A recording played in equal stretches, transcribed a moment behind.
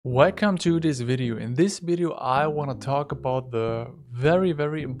Welcome to this video. In this video, I want to talk about the very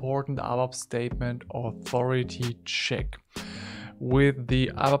important ABAP statement authority check. With the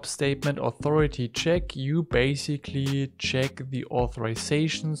ABAP statement authority check, you basically check the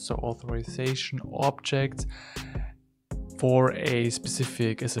authorizations, so authorization objects for a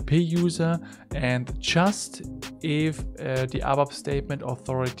specific SAP user, and just if the ABAP statement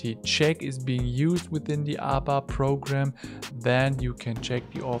authority check is being used within the ABAP program, then you can check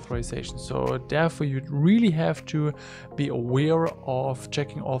the authorization. So therefore you really have to be aware of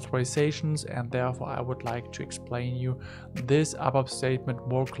checking authorizations, and therefore I would like to explain you this ABAP statement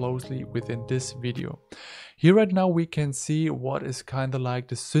more closely within this video. Here right now we can see what is kind of like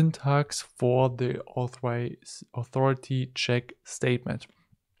the syntax for the authority check statement.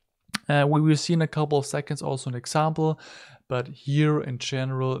 We will see in a couple of seconds also an example, but here in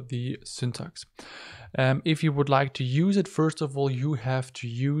general the syntax. If you would like to use it, first of all you have to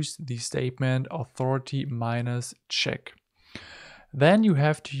use the statement authority minus check. Then you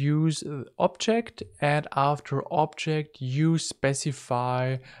have to use object, and after object you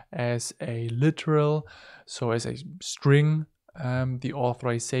specify as a literal, so as a string, the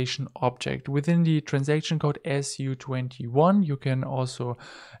authorization object. Within the transaction code SU21 you can also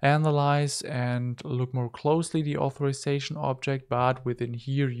analyze and look more closely the authorization object, but within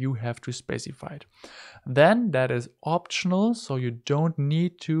here you have to specify it. Then that is optional, so you don't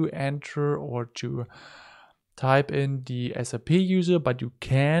need to enter or to type in the SAP user, but you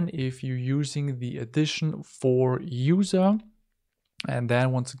can if you're using the addition for user. And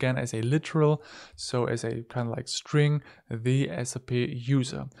then once again as a literal, so as a kind of like string, the SAP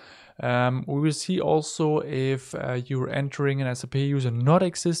user. We will see also if you're entering an SAP user not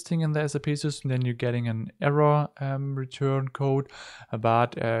existing in the SAP system, then you're getting an error return code,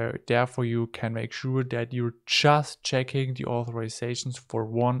 but therefore you can make sure that you're just checking the authorizations for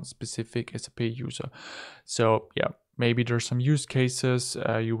one specific SAP user. So yeah, maybe there's some use cases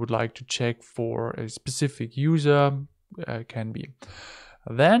you would like to check for a specific user, can be.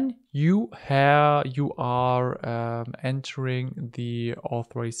 Then you are entering the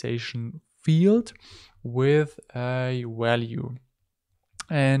authorization field with a value.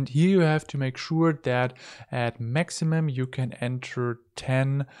 And here you have to make sure that at maximum you can enter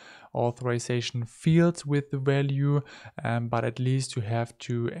 10 authorization fields with the value, but at least you have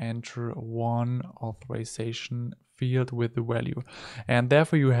to enter one authorization field with the value, and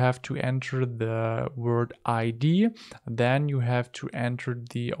therefore you have to enter the word ID, then you have to enter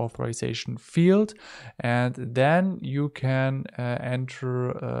the authorization field, and then you can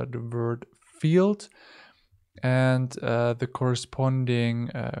enter the word field and the corresponding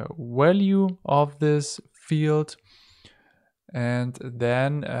value of this field. And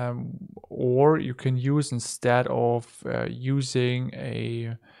then or you can use, instead of using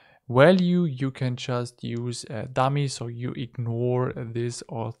a value, you can just use a dummy, so you ignore this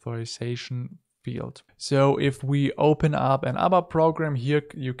authorization field. So if we open up an ABAP program, here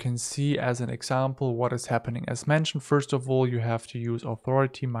you can see as an example what is happening. As mentioned, first of all you have to use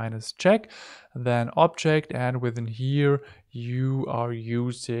authority minus check, then object, and within here you are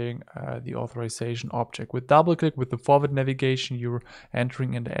using the authorization object. With double click with the forward navigation you're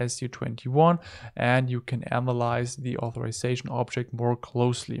entering in the SU21, and you can analyze the authorization object more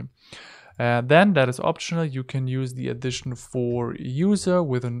closely. Then that is optional. You can use the addition for user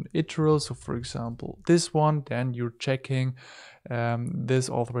with an iteral, so for example this one, then you're checking this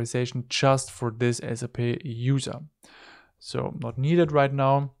authorization just for this SAP user. So not needed right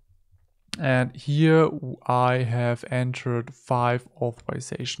now. And here I have entered 5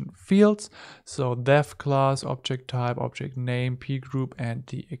 authorization fields, so dev class, object type, object name, p group, and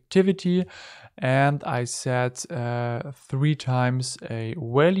the activity. And I set 3 times a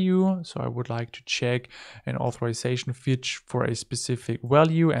value, so I would like to check an authorization field for a specific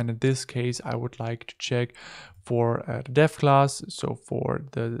value, and in this case I would like to check for the dev class, so for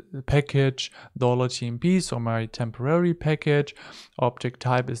the package $tmp, so my temporary package. Object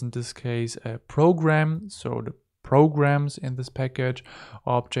type is in this case a program, so the programs in this package.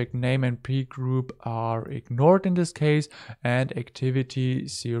 Object name and p group are ignored in this case, and activity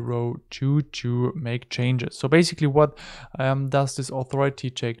 0 to make changes. So basically what does this authority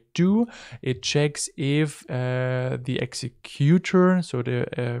check do? It checks if the executor, so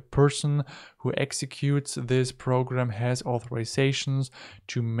the person who executes this program, has authorizations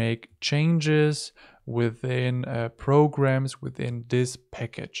to make changes within programs within this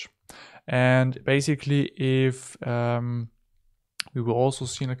package. And basically if we will also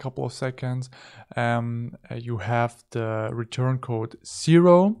see in a couple of seconds, you have the return code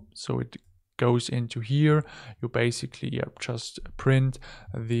 0, so it goes into here, you basically just print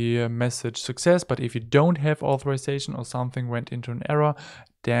the message success. But if you don't have authorization or something went into an error,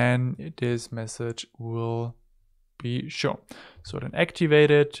 then this message will be shown. So then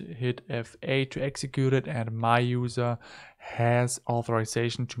activate it, hit F8 to execute it, and my user has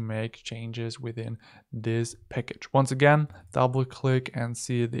authorization to make changes within this package. Once again, double click and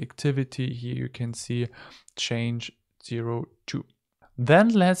see the activity. Here you can see change 02. Then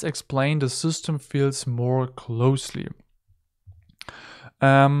let's explain the system fields more closely.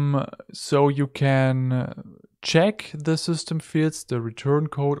 So you can check the system fields, the return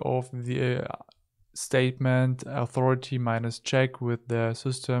code of the statement authority minus check with the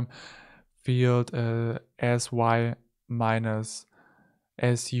system field sy minus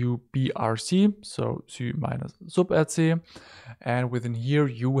subrc, so sy minus subrc, and within here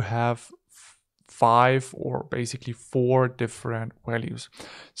you have 5 or basically 4 different values.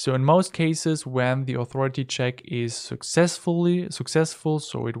 So in most cases, when the authority check is successful,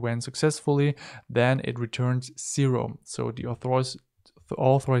 so it went successfully, then it returns 0. So the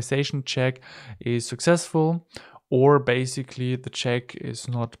authorization check is successful, or basically the check is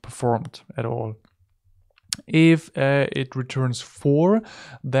not performed at all. If it returns 4,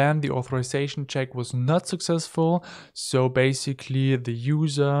 then the authorization check was not successful. So basically the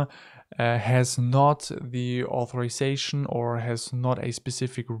user has not the authorization or has not a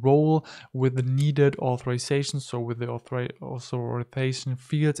specific role with the needed authorization, so with the authorization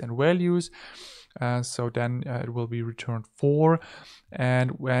fields and values. So then it will be returned 4,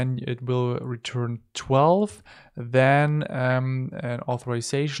 and when it will return 12, then an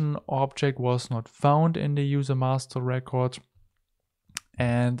authorization object was not found in the user master record,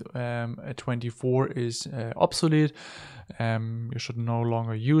 and 24 is obsolete. You should no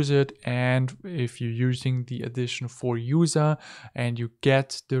longer use it. And if you're using the addition for user and you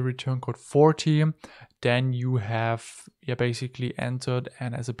get the return code 40, then you have basically entered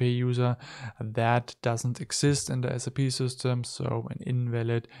an SAP user that doesn't exist in the SAP system, so an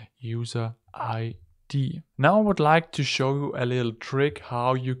invalid user ID. Now I would like to show you a little trick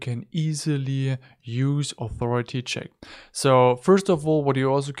how you can easily use authority check. So first of all, what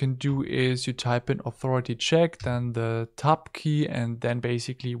you also can do is you type in authority check, then the tab key, and then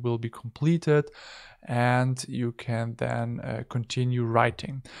basically will be completed, and you can then continue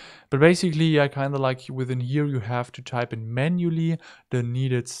writing. But basically, I kind of like within here you have to type in manually the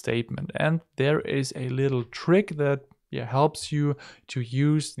needed statement, and there is a little trick that helps you to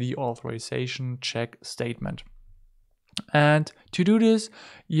use the authorization check statement. And to do this,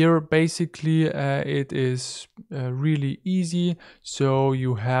 you're basically it is really easy. So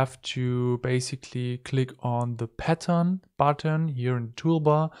you have to basically click on the pattern button here in the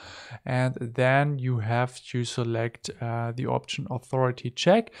toolbar, and then you have to select the option authority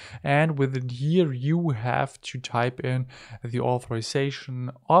check, and within here you have to type in the authorization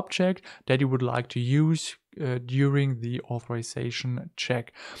object that you would like to use during the authorization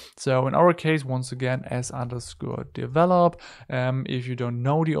check. So in our case, once again, s_develop. If you don't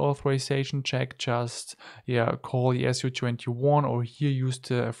know the authorization check, just call the SU21, or here use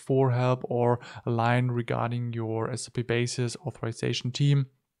the for help or a line regarding your SAP basis authorization team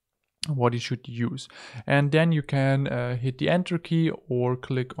what you should use. And then you can hit the enter key or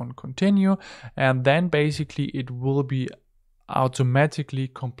click on continue, and then basically it will be automatically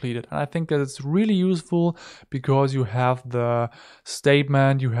completed. And I think that it's really useful because you have the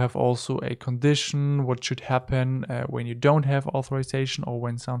statement, you have also a condition, what should happen when you don't have authorization or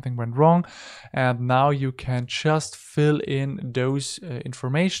when something went wrong. And now you can just fill in those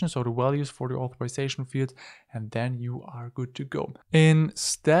information, so the values for the authorization field, and then you are good to go.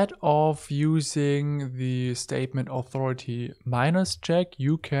 Instead of using the statement authority minus check,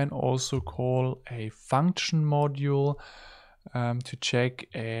 you can also call a function module to check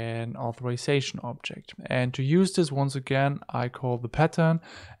an authorization object. And to use this, once again, I call the pattern,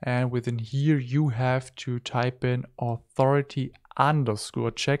 and within here you have to type in authority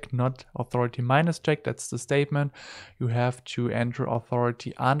underscore check, not authority minus check. That's the statement. You have to enter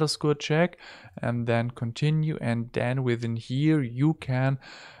authority underscore check and then continue, and then within here you can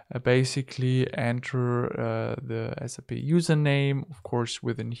basically enter the SAP username, of course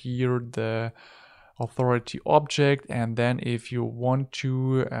within here the authority object, and then if you want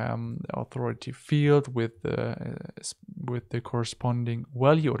to authority field with the corresponding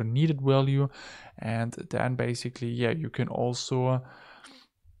value or the needed value, and then basically you can also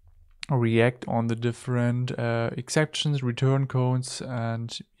react on the different exceptions, return codes,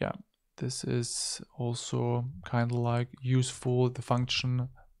 and this is also kind of like useful, the function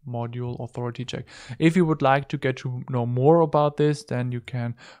module authority check. If you would like to get to know more about this, then you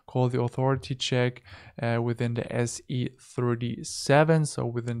can call the authority check within the SE37, so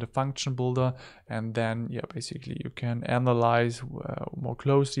within the function builder, and then basically you can analyze more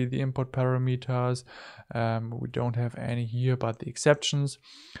closely the input parameters. We don't have any here but the exceptions.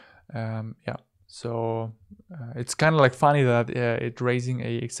 So it's kind of like funny that it raising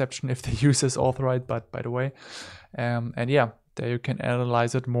a exception if the user is authorized, but by the way, and there you can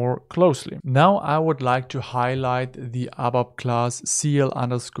analyze it more closely. Now I would like to highlight the ABAP class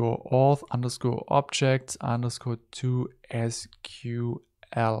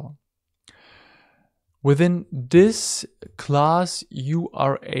CL_auth_objects_2SQL. Within this class, you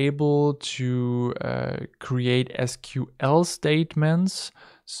are able to create SQL statements,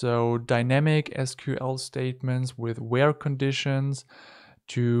 so dynamic SQL statements with where conditions,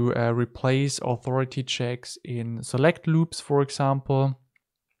 to replace authority checks in select loops, for example.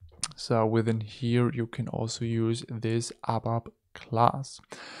 So within here, you can also use this ABAP class.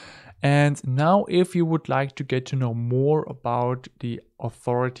 And now if you would like to get to know more about the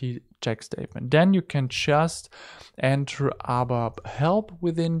authority check statement, then you can just enter ABAP help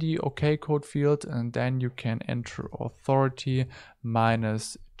within the OK code field, and then you can enter authority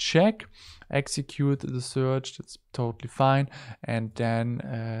 -check, execute the search, that's totally fine, and then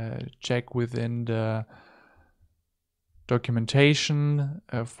check within the documentation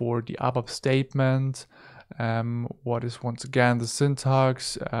for the ABAP statement. What is once again the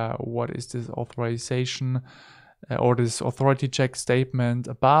syntax, what is this authorization or this authority check statement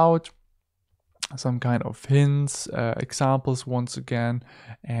about, some kind of hints, examples once again,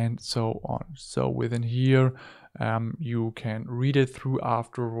 and so on. So within here you can read it through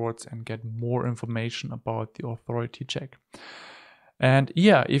afterwards and get more information about the authority check. And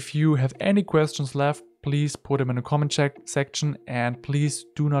if you have any questions left, please put them in the comment section, and please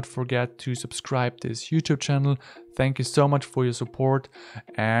do not forget to subscribe to this YouTube channel. Thank you so much for your support,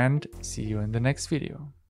 and see you in the next video.